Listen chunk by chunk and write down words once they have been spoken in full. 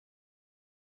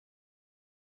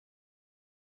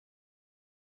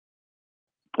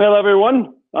Hello,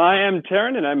 everyone. I am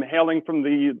Terran, and I'm hailing from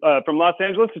Los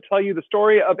Angeles to tell you the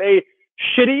story of a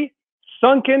shitty,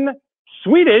 sunken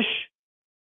Swedish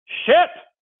ship.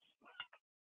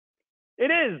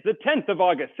 It is the 10th of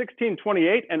August,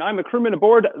 1628, and I'm a crewman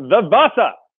aboard the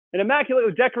Vasa, an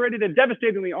immaculately decorated and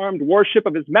devastatingly armed warship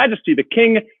of His Majesty the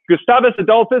King Gustavus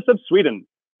Adolphus of Sweden.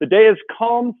 The day is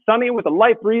calm, sunny, with a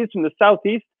light breeze from the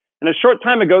southeast. And a short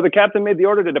time ago, the captain made the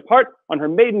order to depart on her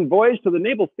maiden voyage to the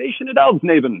naval station at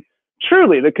Eldsnaven.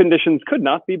 Truly, the conditions could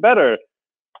not be better.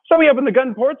 So we open the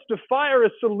gun ports to fire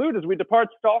a salute as we depart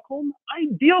Stockholm.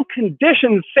 Ideal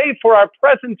conditions, save for our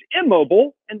present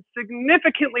immobile and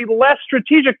significantly less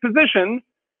strategic position,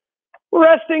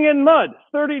 resting in mud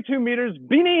 32 meters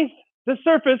beneath the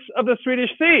surface of the Swedish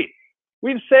Sea.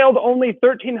 We've sailed only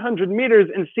 1,300 meters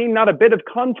and seen not a bit of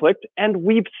conflict, and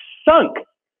we've sunk.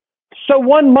 So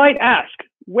one might ask,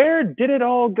 where did it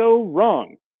all go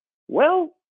wrong?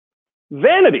 Well,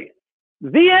 vanity.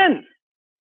 The end.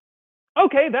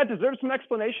 Okay, that deserves some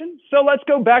explanation. So let's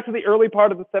go back to the early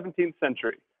part of the 17th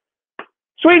century.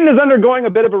 Sweden is undergoing a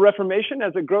bit of a reformation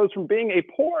as it grows from being a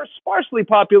poor, sparsely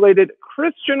populated,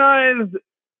 Christianized,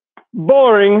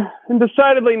 boring, and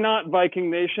decidedly not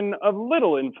Viking nation of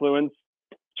little influence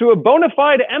to a bona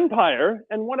fide empire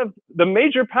and one of the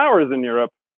major powers in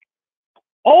Europe.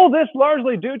 All this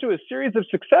largely due to a series of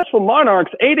successful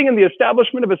monarchs aiding in the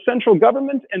establishment of a central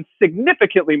government and,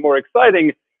 significantly more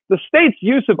exciting, the state's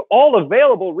use of all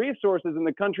available resources in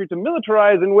the country to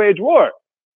militarize and wage war.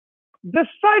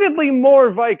 Decidedly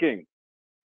more Viking.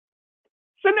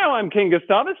 So now I'm King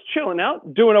Gustavus, chilling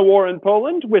out, doing a war in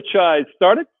Poland, which I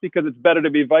started because it's better to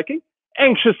be Viking,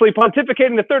 anxiously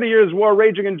pontificating the 30 Years' War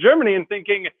raging in Germany and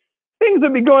thinking things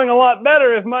would be going a lot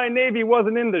better if my navy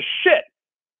wasn't in the shit.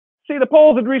 See, the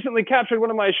Poles had recently captured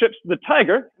one of my ships, the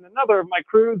Tiger, and another of my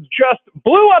crews just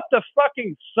blew up the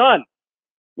fucking sun,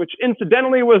 which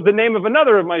incidentally was the name of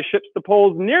another of my ships the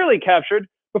Poles nearly captured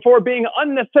before being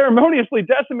unceremoniously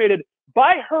decimated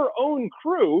by her own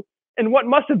crew in what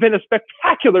must have been a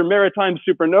spectacular maritime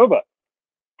supernova.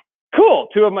 Cool,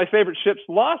 2 of my favorite ships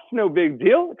lost, no big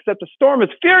deal, except a storm as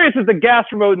furious as the gas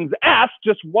from Odin's ass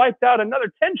just wiped out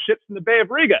another 10 ships in the Bay of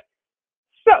Riga.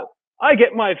 So, I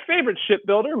get my favorite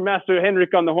shipbuilder, Master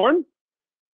Henrik, on the horn.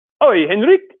 Oi,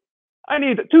 Henrik, I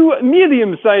need 2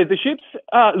 medium-sized ships,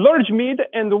 large mead,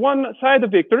 and 1 side of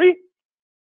victory.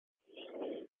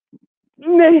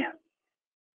 Nay.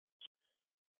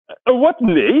 What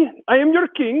nay? I am your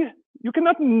king. You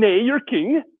cannot nay your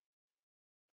king.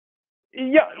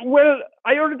 Yeah, well,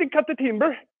 I already cut the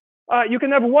timber. You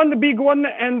can have 1 big one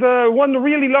and 1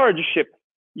 really large ship.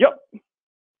 Yep.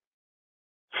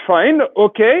 Fine,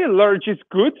 okay, large is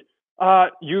good.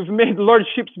 You've made large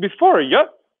ships before, yeah?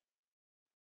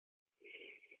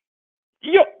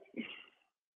 Yep.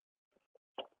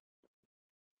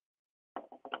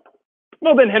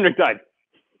 Well, then Henrik died.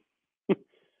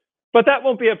 But that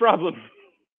won't be a problem.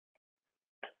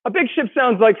 A big ship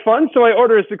sounds like fun, so I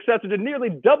order a successor to nearly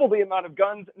double the amount of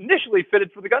guns initially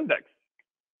fitted for the gun decks.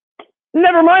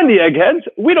 Never mind the eggheads.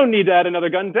 We don't need to add another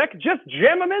gun deck. Just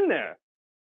jam them in there.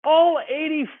 All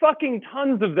 80 fucking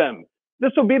tons of them.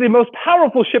 This will be the most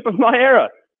powerful ship of my era.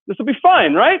 This will be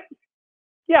fine, right?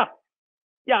 Yeah,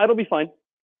 it'll be fine.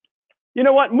 You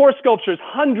know what? More sculptures,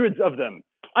 hundreds of them.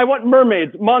 I want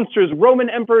mermaids, monsters, Roman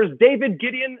emperors, David,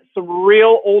 Gideon, some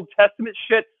real Old Testament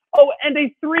shit. Oh, and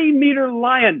a 3-meter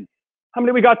lion. How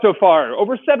many we got so far?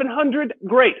 Over 700?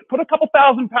 Great. Put a couple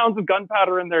thousand pounds of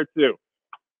gunpowder in there too.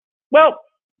 Well,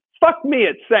 fuck me,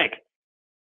 it sank.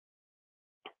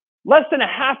 Less than a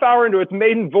half hour into its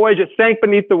maiden voyage, it sank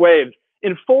beneath the waves,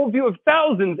 in full view of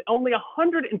thousands, only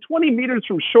 120 meters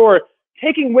from shore,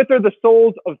 taking with her the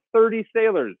souls of 30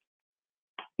 sailors.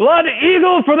 Blood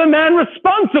eagle for the man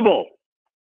responsible!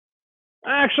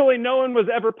 Actually, no one was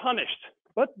ever punished.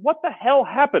 But what the hell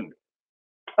happened?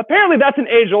 Apparently, that's an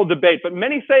age-old debate, but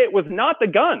many say it was not the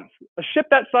guns. A ship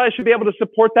that size should be able to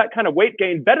support that kind of weight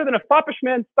gain better than a foppish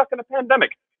man stuck in a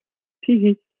pandemic.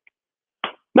 Tee-hee.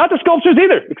 Not the sculptures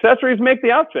either. Accessories make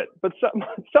the outfit, but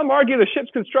some argue the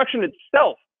ship's construction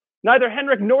itself. Neither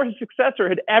Henrik nor his successor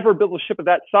had ever built a ship of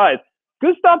that size.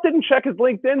 Gustav didn't check his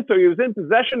LinkedIn, so he was in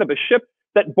possession of a ship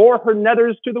that bore her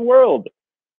nethers to the world.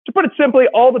 To put it simply,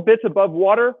 all the bits above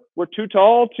water were too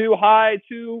tall, too high,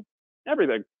 too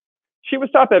everything. She was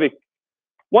top heavy.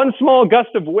 1 small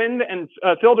gust of wind and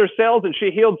filled her sails, and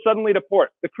she heeled suddenly to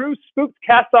port. The crew spooked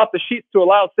cast off the sheets to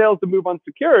allow sails to move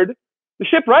unsecured. The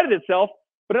ship righted itself,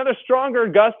 but another stronger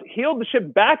gust heeled the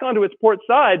ship back onto its port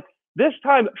side, this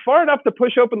time far enough to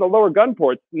push open the lower gun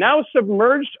ports, now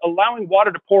submerged, allowing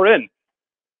water to pour in.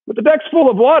 With the decks full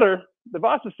of water, the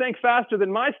Vasa sank faster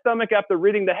than my stomach after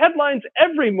reading the headlines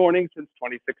every morning since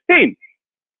 2016.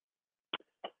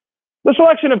 The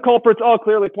selection of culprits all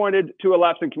clearly pointed to a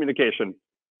lapse in communication.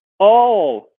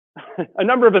 A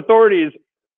number of authorities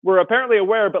were apparently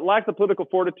aware but lacked the political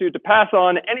fortitude to pass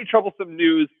on any troublesome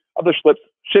news of the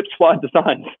ship's flawed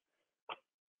designs.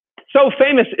 So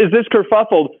famous is this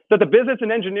kerfuffle that the business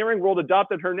and engineering world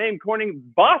adopted her name, coining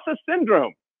Vasa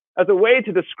syndrome as a way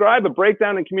to describe a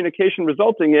breakdown in communication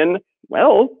resulting in,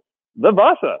 well, the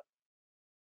Vasa.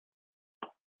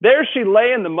 There she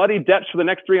lay in the muddy depths for the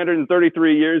next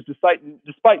 333 years,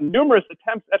 despite numerous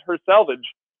attempts at her salvage.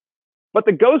 But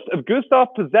the ghost of Gustav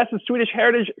possesses Swedish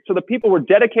heritage, so the people were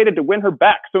dedicated to win her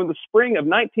back. So in the spring of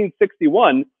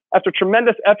 1961, after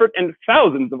tremendous effort and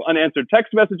thousands of unanswered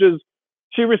text messages,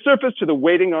 she resurfaced to the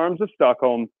waiting arms of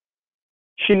Stockholm.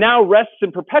 She now rests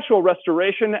in perpetual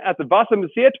restoration at the Vasa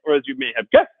Museet, or as you may have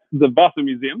guessed, the Vasa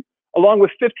Museum, along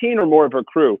with 15 or more of her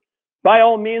crew. By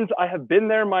all means, I have been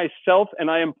there myself,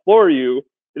 and I implore you,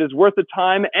 it is worth the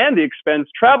time and the expense.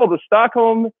 Travel to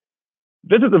Stockholm,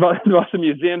 visit the Vasa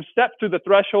Museum, step through the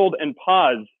threshold and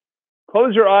pause.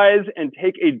 Close your eyes and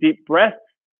take a deep breath.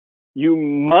 You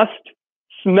must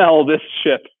smell this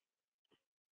ship.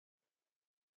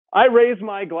 I raise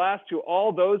my glass to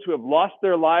all those who have lost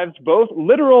their lives, both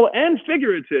literal and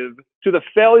figurative, to the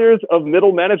failures of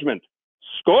middle management.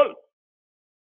 Skål!